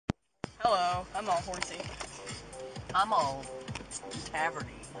Hello, I'm all horsey. I'm all taverny,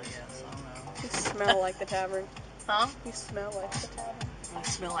 I guess. I don't know. You smell like the tavern. Huh? You smell like the tavern. I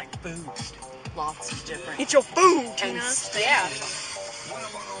smell like food. Lots of different. Eat your food, Tina. And Yeah.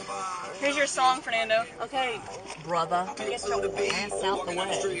 Here's your song, Fernando. Okay, brother. Get your ass out the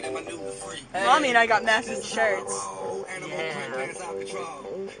way. Hey. Mommy and I got matching shirts. Yeah.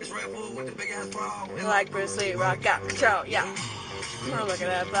 Like Bruce Lee, rock out control, yeah. Girl, look at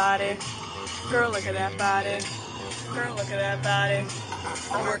that body. Girl, look at that body. Girl, look at that body.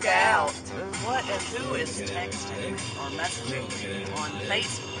 I work out. What and who is texting or messaging me on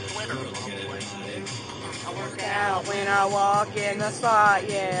Facebook, Twitter, probably? I work out. When I walk in the spot,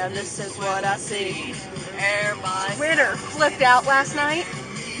 yeah, this is what I see. Everybody. Twitter flipped out last night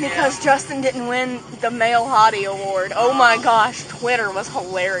because Justin didn't win the Male Hottie Award. Oh my gosh, Twitter was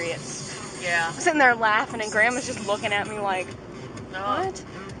hilarious. Yeah. I'm sitting there laughing and Grandma's just looking at me like, what?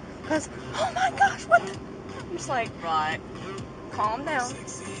 Because, oh my gosh, what the? I'm just like, Right. Calm down.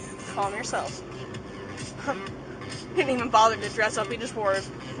 Calm yourself. He didn't even bother to dress up. He just wore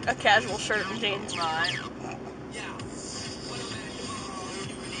a casual shirt and jeans. Right. Yeah.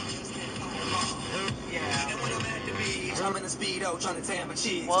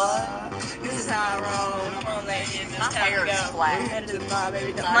 What? This is how I roll. Come on, lady. My hair is flat. Edited by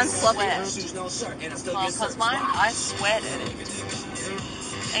baby. Mine's fluffy. Because mine, I sweat in it.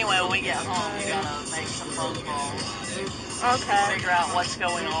 Anyway, when we get home, we gotta make some phone calls. Okay. Figure out what's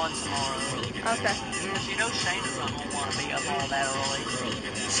going on tomorrow. Okay. Because you know Shayna's not gonna want to be up all that early.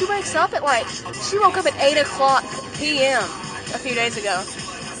 She wakes up at she woke up at 8 o'clock p.m. a few days ago.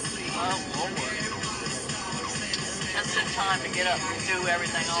 Oh, Lord. Just in time to get up and do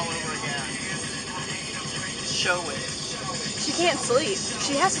everything all over again. Show it. She can't sleep.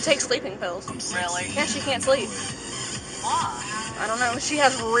 She has to take sleeping pills. Really? Yeah, she can't sleep. Why? I don't know. She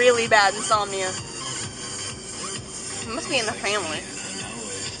has really bad insomnia. It must be in the family.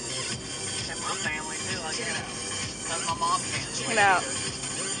 In my family, too, I get it. Because my mom can't sleep. Get out.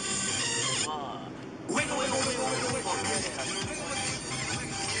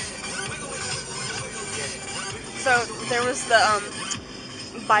 So, there was the,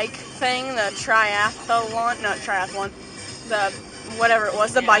 bike thing, the triathlon, not triathlon, the, whatever it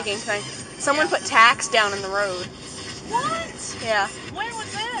was, the biking thing. Someone put tacks down in the road. What? Yeah. When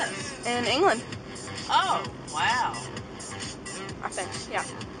was this? In England. Oh, wow. I think, yeah.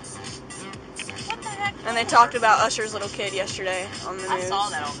 What the heck? And they talked about Usher's little kid yesterday on the news. I saw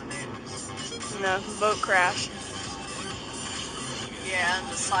that on the news. In the boat crash. Yeah, and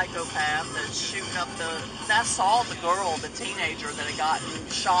the psychopath that's shooting up I saw the girl, the teenager that had gotten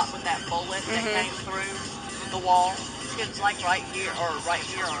shot with that bullet that came through the wall. It was like right here on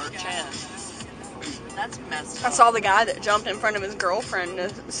her chest. That's messed up. I saw the guy that jumped in front of his girlfriend to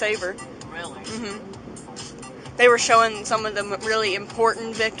save her. Really? They were showing some of the really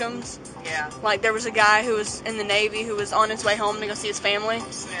important victims. Yeah. Like, there was a guy who was in the Navy who was on his way home to go see his family.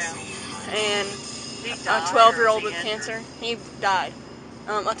 Yeah. And He a died, 12-year-old or with is he cancer. injured? He died.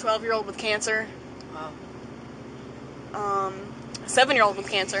 A 12-year-old with cancer. Oh. A 7-year-old with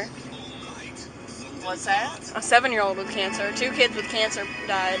cancer. What's that? A 7-year-old with cancer. 2 kids with cancer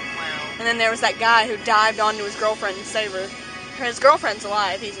died. Wow. And then there was that guy who dived onto his girlfriend and saved her. His girlfriend's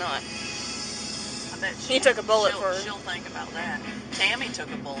alive. He's not. I bet He took a bullet for her. She'll think about that. Tammy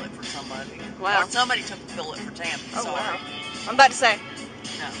took a bullet for somebody. Wow. Or somebody took a bullet for Tammy. Oh, Sorry. wow. I'm about to say.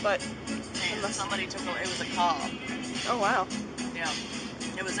 No. But, Somebody took it was a cop. oh, wow. Yeah.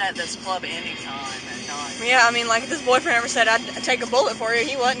 It was at this club anytime at night. Yeah, I mean, like, if this boyfriend ever said, I'd take a bullet for you,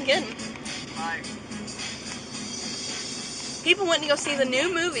 he wasn't kidding. Right. People went to go see the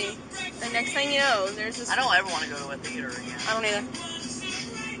new movie, and next thing you know, there's this... I don't ever want to go to a theater again. I don't either.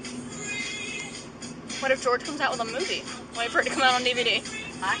 What if George comes out with a movie? Wait for it to come out on DVD.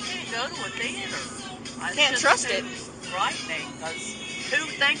 I can't go to a theater. I Can't trust it. Frightening, because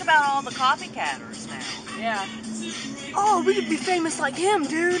think about all the copycatters now. Yeah. Oh, we could be famous like him,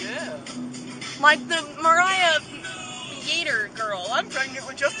 dude. Yeah. Like the Mariah Yeater girl. I'm pregnant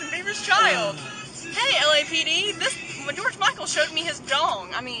with Justin Bieber's child. Hey, LAPD, George Michael showed me his dong.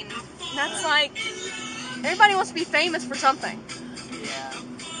 I mean, that's like, everybody wants to be famous for something. Yeah.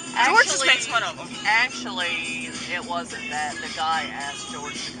 George just makes fun of them. Actually, it wasn't that. The guy asked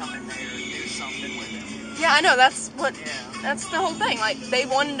George to come in there and do something with him. Yeah, I know, that's the whole thing. Like, they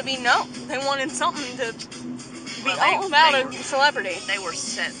wanted to be known. They wanted something to be all about a celebrity. They were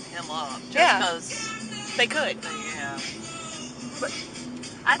setting him up just because they could. Yeah. But,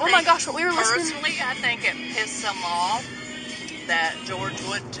 oh my gosh, what we were listening... Personally, I think it pissed him off that George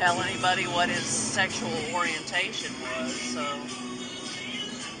wouldn't tell anybody what his sexual orientation was, so...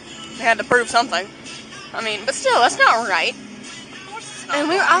 They had to prove something. I mean, but still, that's not right. Of course it's not And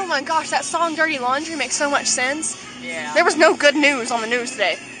right. oh my gosh, that song Dirty Laundry makes so much sense. Yeah. There was no good news on the news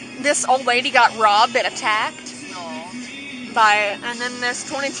today. This old lady got robbed and attacked by, and then this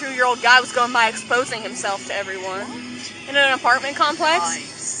 22-year-old guy was going by exposing himself to everyone in an apartment complex.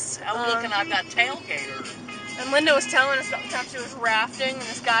 Nice. Oh, look, and I've got tailgater. And Linda was telling us about the time she was rafting, and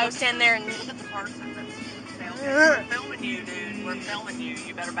this guy was standing there and Look at the person that's tailgater. We're filming you, dude. We're filming you.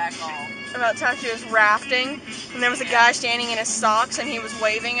 You better back off. about the time she was rafting, and there was a guy standing in his socks, and he was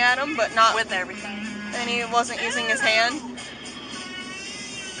waving at him, but not With everything. and he wasn't using his hand.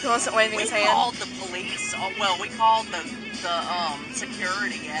 He wasn't waving his hand. We called the police. Well, we called the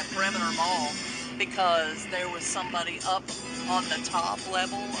security at Perimeter Mall because there was somebody up on the top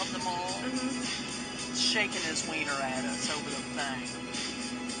level of the mall shaking his wiener at us over the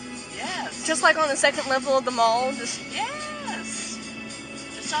thing. Yes. Just like on the second level of the mall, Yes.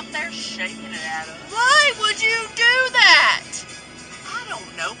 Just up there shaking it at us. Why would you do that? I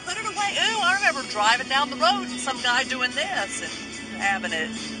don't know. Put it away. Ooh, I remember driving down the road and some guy doing this and having it,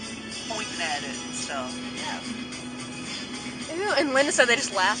 pointing at it and stuff. Yeah. Ew, and Linda said they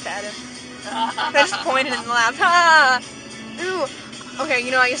just laughed at him. They just pointed and laughed. Ha! Ew. Okay,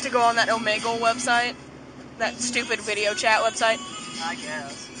 you know I used to go on that Omegle website, that stupid video chat website. I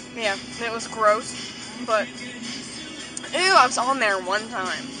guess. Yeah, it was gross, but ew, I was on there one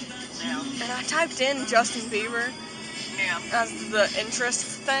time, Yeah. and I typed in Justin Bieber Yeah. as the interest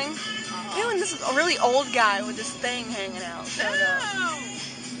thing. Ew, and this is a really old guy with this thing hanging out. Showed up.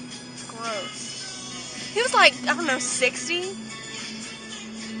 Gross. He was like, I don't know, 60?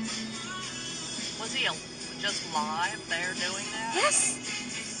 Was he just live there doing that? Yes.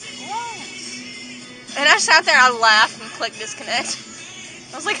 Gross. And I sat there, I laughed and clicked disconnect.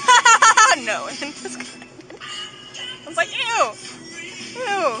 I was like, ha ha ha ha, no, and then disconnected. I was like, ew.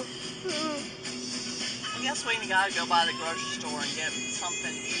 Ew. I guess we gotta go by the grocery store and get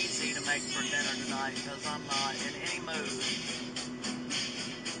something easy to make for dinner tonight because I'm not in any mood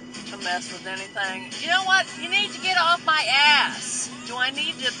to mess with anything. You know what? You need to get off my ass. Do I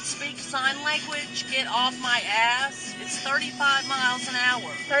need to speak sign language? Get off my ass? It's 35 miles an hour.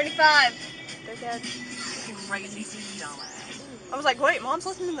 35. They're dead. Crazy dumbass. I was like, wait, Mom's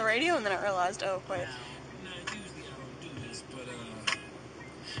listening to the radio? And then I realized, oh, wait.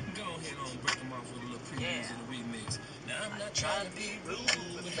 Yeah. I'm not trying to be rude,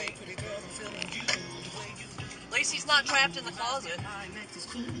 but make pretty girl feeling you the way you. At least he's not trapped in the closet.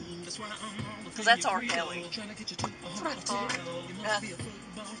 Because that's R. Kelly. That's what I thought.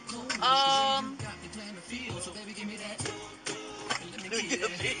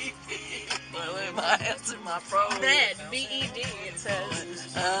 My answer, my pro. Bed, B-E-D, it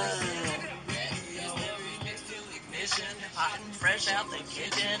says. Hot and fresh out the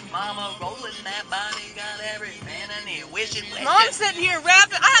kitchen. Mama rolling that body, got every man in here wishing. Mom's sitting here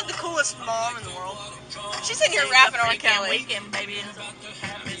rapping. I have the coolest mom in the world. She's sitting here rapping on Kelly. Weekend, baby, it's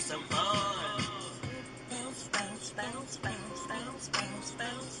having some fun. Bounce, bounce, bounce, bounce, bounce, bounce,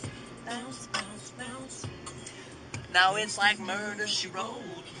 bounce, bounce, bounce, bounce. Now it's like murder, she wrote.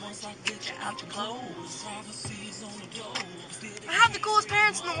 Once I get you out your clothes. I have the coolest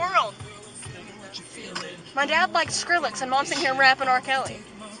parents in the world. My dad likes Skrillex, and Mom's sitting here rapping R. Kelly.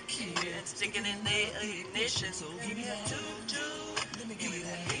 Sticking in the ignition. Give me that toot-toot. Give me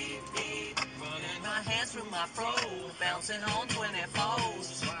that beep-beep. Running my hands through my fro. Bouncing on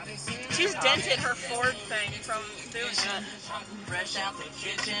 24s. She's dented her Ford thing from doing that. Fresh out the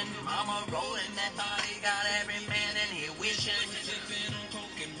kitchen. Mama rolling that body. Got every man in here wishing.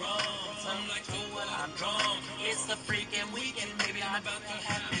 I'm like, oh, what I'm drunk. It's the freaking weekend, baby. I'm about to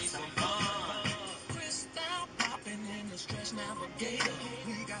have me some fun.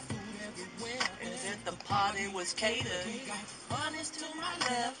 As if the party was catered. Honey's to my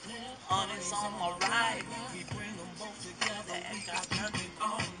left, honey's on my right. We bring them both together and got nothing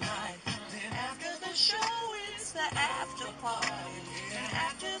all night. Then after the show, it's the after party. And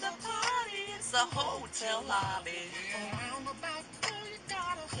after the party, it's the hotel lobby. Around the back door, you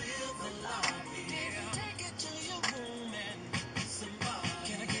gotta clear the lobby. Take it to your room and somebody.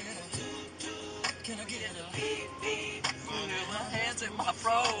 Can I get a toot-toot? Can I get a beep-beep? Putting my hands in my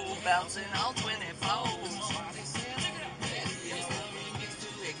fro, bouncing on 24s.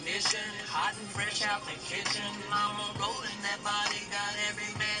 Ignition, hot and fresh out the kitchen. Mama rolling that body, got every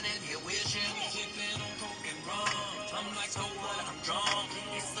man in here wishing. Sipping on coke and rum. I'm like, so what? I'm drunk.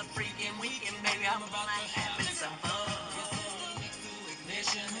 It's the freaking weekend, baby. I'm like having some fun.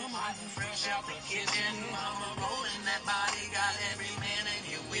 Ignition, hot and fresh out the kitchen. Mama rolling that body, got every man in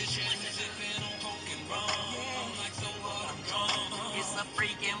here wishing. Sipping on coke and rum. I'm like, so what? I'm drunk. It's the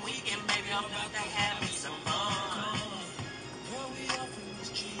freaking weekend, baby, I'm about to have me some fun.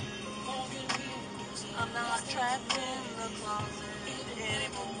 I'm not trapped in the closet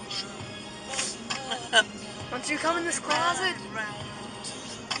anymore. Don't you come in this closet?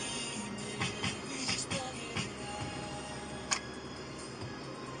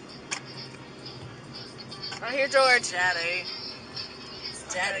 Oh, here, George. Daddy.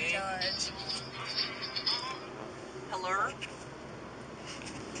 Daddy. George. Hello.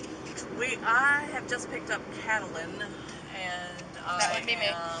 I have just picked up Katelen, and That would be me.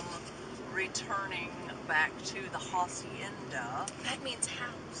 am returning back to the hacienda. That means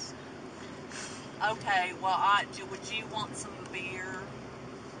house. Okay, well, would you want some beer?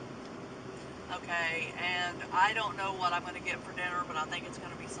 Okay, and I don't know what I'm going to get for dinner, but I think it's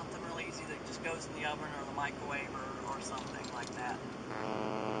going to be something really easy that just goes in the oven or the microwave or something like that.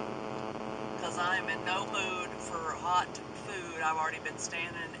 Because I'm in no mood for hot food. I've already been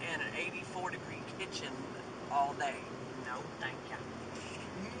standing in an 84-degree kitchen all day. No, thank you.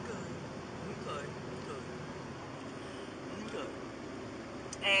 Good.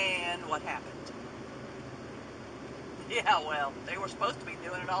 And what happened? Yeah, well, they were supposed to be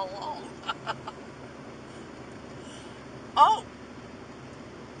doing it all along. Oh!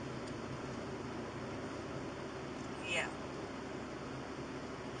 Yeah.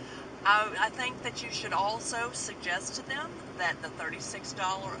 I think that you should also suggest to them that the $36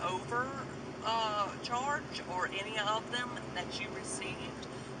 over charge or any of them that you received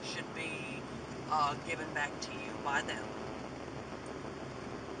should be given back to you by them.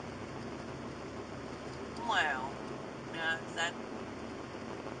 Well, that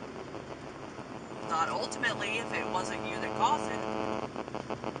not ultimately if it wasn't you that caused it.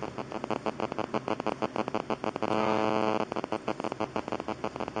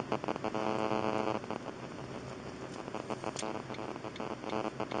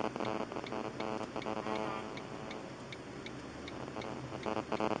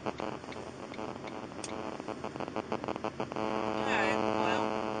 Okay,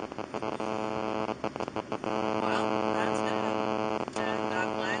 well, that's good. And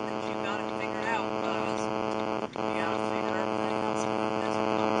I'm glad that you got it figured out, because you gotta figure everything else out as it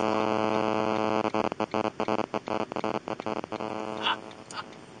comes along.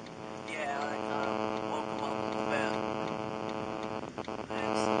 Yeah, that kind of woke them up a little bit.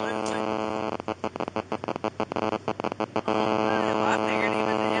 Absolutely. Well, I figured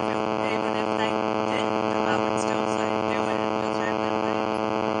even if they didn't, I would still say do it. Just have them ready.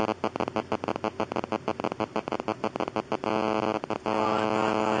 Right.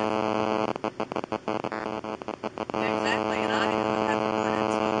 Exactly, and I have to put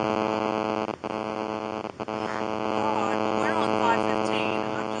it so. Alright, well, we're on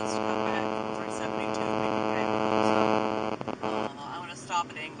 515. I've just come back from 372 making payroll, so I'm going to stop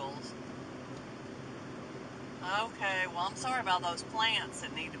at Ingles. Okay, well, I'm sorry about those plants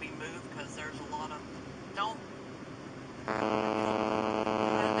that need to be moved, because there's a lot of,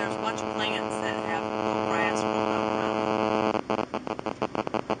 there's a bunch of plants that have little grass growing up around them.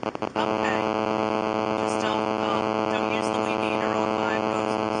 Okay, just don't use the weed eater on my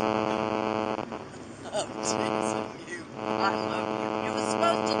roses. Oh, Jesus, you, I love you. You were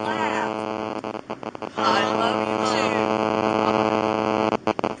supposed to laugh. I love you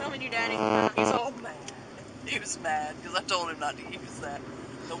too. Coming, you, Daddy. He's all mad. He was mad because I told him not to use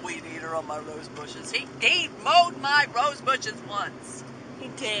the weed eater on my rose bushes. He mowed my rose bushes once. He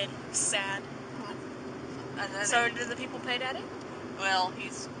did. Sad. And then So, did the people pay Daddy? well,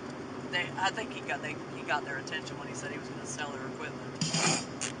 I think he got their attention when he said he was going to sell their equipment.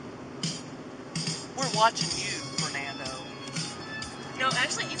 We're watching you, Fernando. No,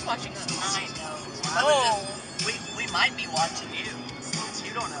 actually, he's watching us. I know. Oh. We might be watching you.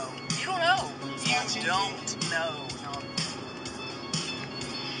 You don't know. You don't know. You don't know. No.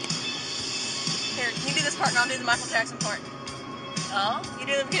 Here, you do this part and I'll do the Michael Jackson part. Huh? You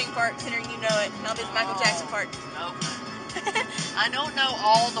do the beginning part, considering you know it, and I'll do the Michael Jackson part. Okay. I don't know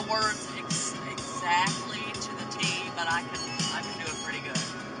all the words exactly to the T, but I can do it pretty good.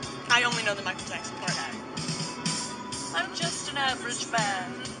 I only know the Michael Jackson part. Okay. I'm just an average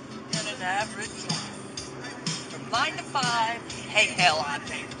man in an average life. From 9 to 5, hey hell, I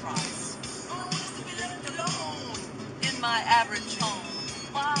pay the price. Left alone in my average home.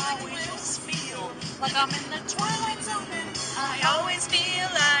 Why I always just feel like I'm in the twilight zone. I always feel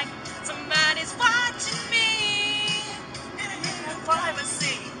like somebody's watching me. In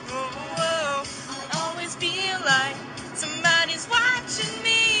privacy. Whoa. I always feel like somebody's watching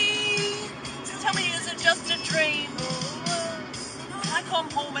me. Tell me, is it just a dream? I come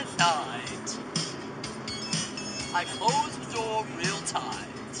home at night. I close door real tight.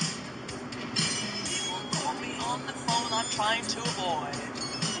 People call me on the phone, I'm trying to avoid.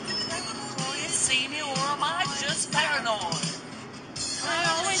 Will you see me or am I just paranoid?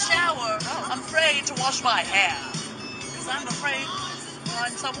 I always shower, I'm afraid to wash my hair. Cause I'm afraid to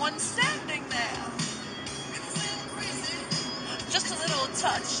find someone standing there. Just a little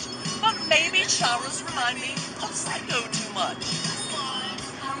touch, but maybe showers remind me of Psycho too much.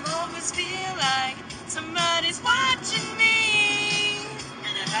 I always feel like somebody's watching me.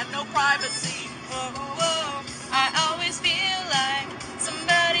 And I have no privacy. Whoa, whoa. I always feel like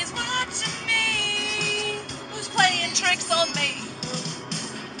somebody's watching me. Who's playing tricks on me?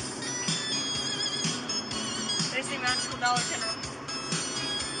 There's the magical dollar tenor.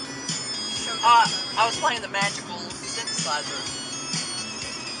 I was playing the magical synthesizer.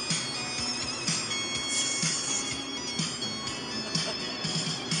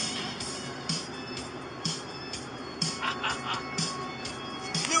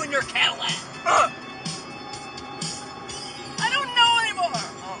 You and your Katelen. I don't know anymore.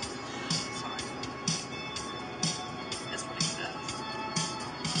 Oh, sorry. That's what he does.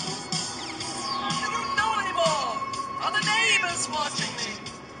 I don't know anymore. Are the neighbors watching me?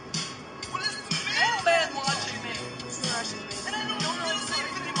 Mailman watching me? And I don't know sleep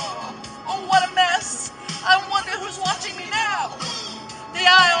anymore. Oh, what a mess. I wonder who's watching me now. The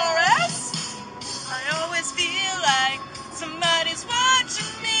IRS? I always feel like somebody's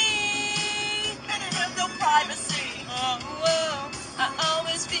watching me. And I have no privacy. Oh, whoa. I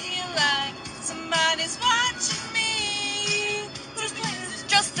always feel like somebody's watching me. Who's playing? It's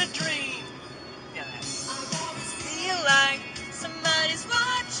just a dream. Yeah, that's. Feel like somebody's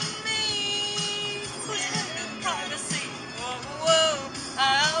watching me. Who's playing privacy? Whoa, whoa.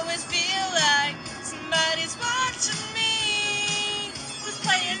 I always feel like somebody's watching me. Who's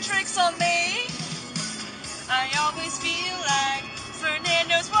playing tricks on me? I always feel like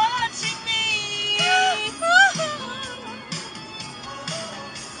Fernando's watching me.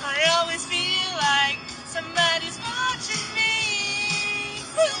 I always feel like somebody's watching me.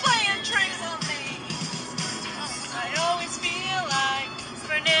 Who's playing tricks on me? I always feel like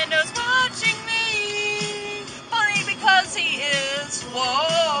Fernando's watching me. Funny because he is.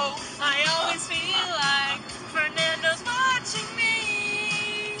 Whoa. I always feel like Fernando's watching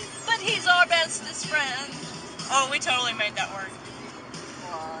me. But he's our bestest friend. Oh, we totally made that work.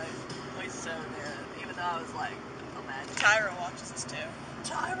 Right. We so did. Even though I was like, imagine. Tyra watches us too.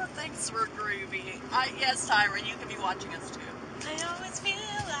 Tyra thinks we're groovy. Yes, Tyra, you can be watching us too. I always feel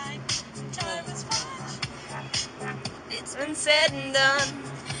like Tyra's watching. It's been said and done.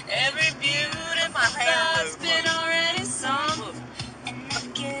 Every beautiful thought's been already sung.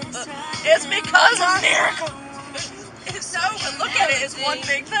 It's because I'm miracle. It's no, but look at it. It's one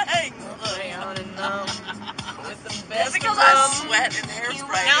big thing. It's because I sweat and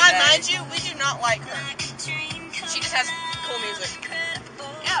hairspray. Now, I today. mind you, we do not like her. She just has cool music.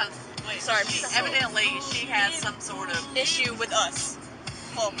 Yeah. Wait, Sorry, evidently she has some sort of issue with us.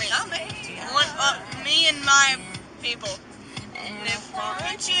 Well, me. Not me. Me and my people. And if I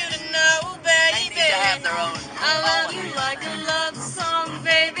want you to know, They baby, need to have their own. I love you like a love song,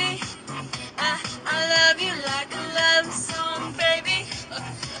 baby. I love you like a love song, baby.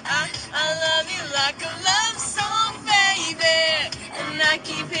 I love you like a love song, baby. And I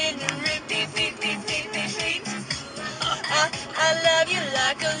keep hitting repeat, repeat, repeat, repeat. I love you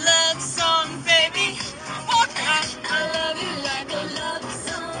like a love song, baby. I love you like a love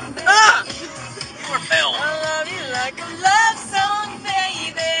song, baby. Poor Phil. I love you like a love song,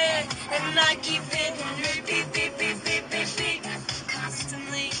 baby. And I keep hitting repeat, repeat, repeat, repeat.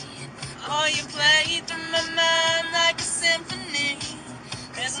 Constantly. Oh, you play through my mind like a symphony.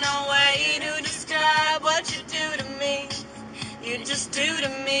 There's no way to describe what you do to me. You just do to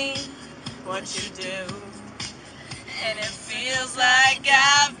me what you do. And it feels like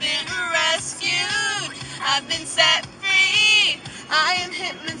I've been rescued. I've been set free. I am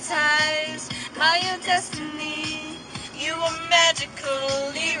hypnotized by your destiny. You are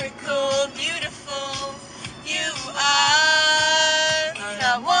magical, lyrical, beautiful. You are.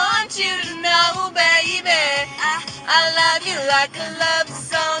 I want you to know, baby. I love you like a love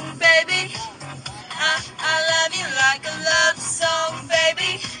song, baby. I love you like a love song,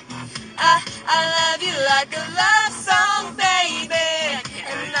 baby. I love you like a love song, baby.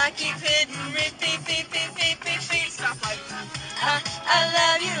 And I keep hitting repeat, repeat, repeat, repeat. I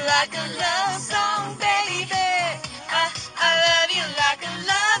love you like a love song, baby. I love you like a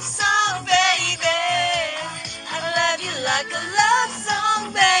love song, baby. I love you like a love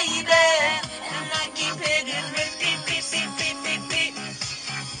song, baby. And I keep hitting repeat, repeat, repeat, repeat.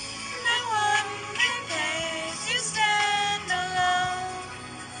 No one can face you stand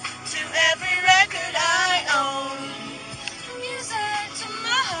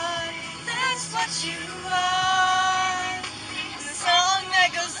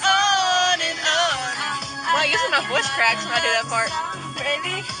My voice cracks when I do that part.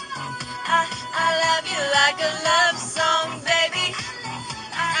 Baby, I love you like a love song, baby.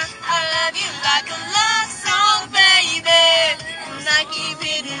 I love you like a love song, baby. And I keep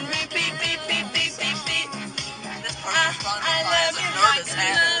hitting repeat, beep, beep, beep, beep, beep. This part is fun I because love it's you a like nervous a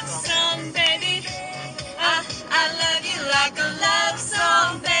habit. love song, baby. I love you like a love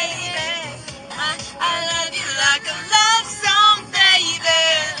song, baby. I love you like a love song,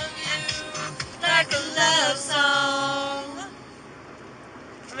 baby. Like a love song.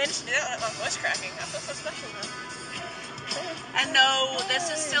 I managed to do that without my voice cracking. I feel so special now. And no, this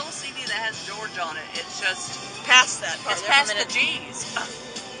is still a CD that has George on it. It's just, Past that part. it's There's past a the minute. G's.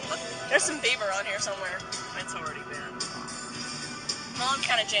 There's some Bieber on here somewhere. It's already been. Mom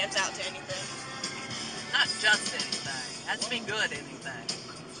kind of jams out to anything. Not just anything. Has to be good anything.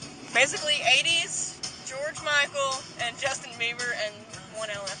 Basically, 80s, George Michael, and Justin Bieber, and one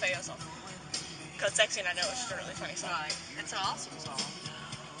LFAO song. Cause Sexy and I Know it's just a really funny song. Right. It's an awesome song.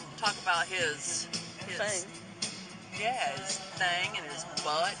 Talk about his Thing. Yeah, his thing and his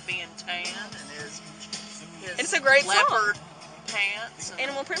butt being tan and his It's a great leopard song. pants. And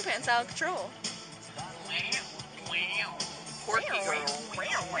Animal print pants out of control. Quirky girl.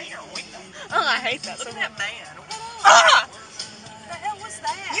 Oh, I hate that. Look So at that man. Ah! What the hell was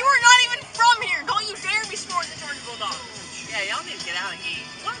that? You are not even from here. Don't you dare be snorting the Georgia Bulldog. Yeah, y'all need to get out of here.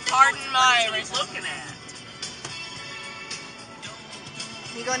 Pardon my What are you looking at?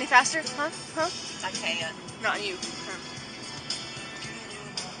 You go any faster? Huh? I can't. Not you.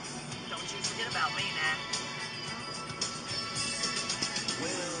 Don't you forget about me now.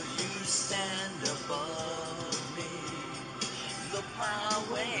 Will you stand above me? Look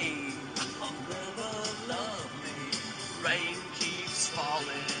my way, never love me. Rain keeps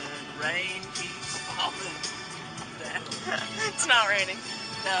falling. Rain keeps falling. It's not raining.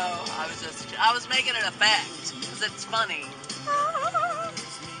 No, I was making it a fact because it's funny.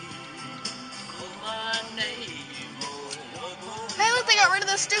 My name. Hey, look, they got rid of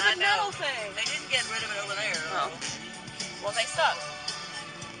the I stupid know. metal thing. They didn't get rid of it over there. Oh. Well, they suck.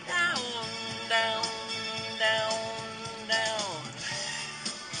 Down, down, down, down.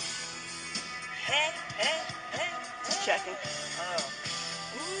 Hey, hey, hey. Just checking. Oh.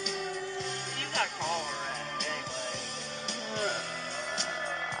 You got a caller anyway.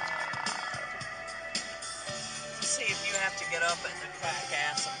 See if you have to get up at the crack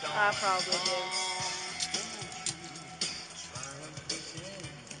ass of dawn. I probably do.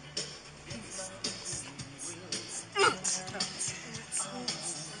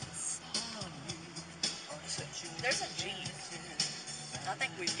 There's a Jeep. I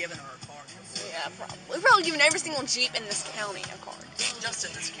think we've given her a card before. Yeah, probably. We've probably given every single Jeep in this county a card. Just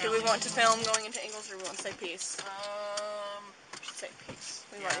in this Do county. we want to film going into Ingalls, or do we want to say peace? We We should say peace.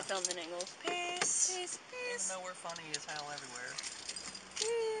 We've Yeah. already filmed in Ingalls. Peace. Peace, Even peace. though we're funny as hell everywhere.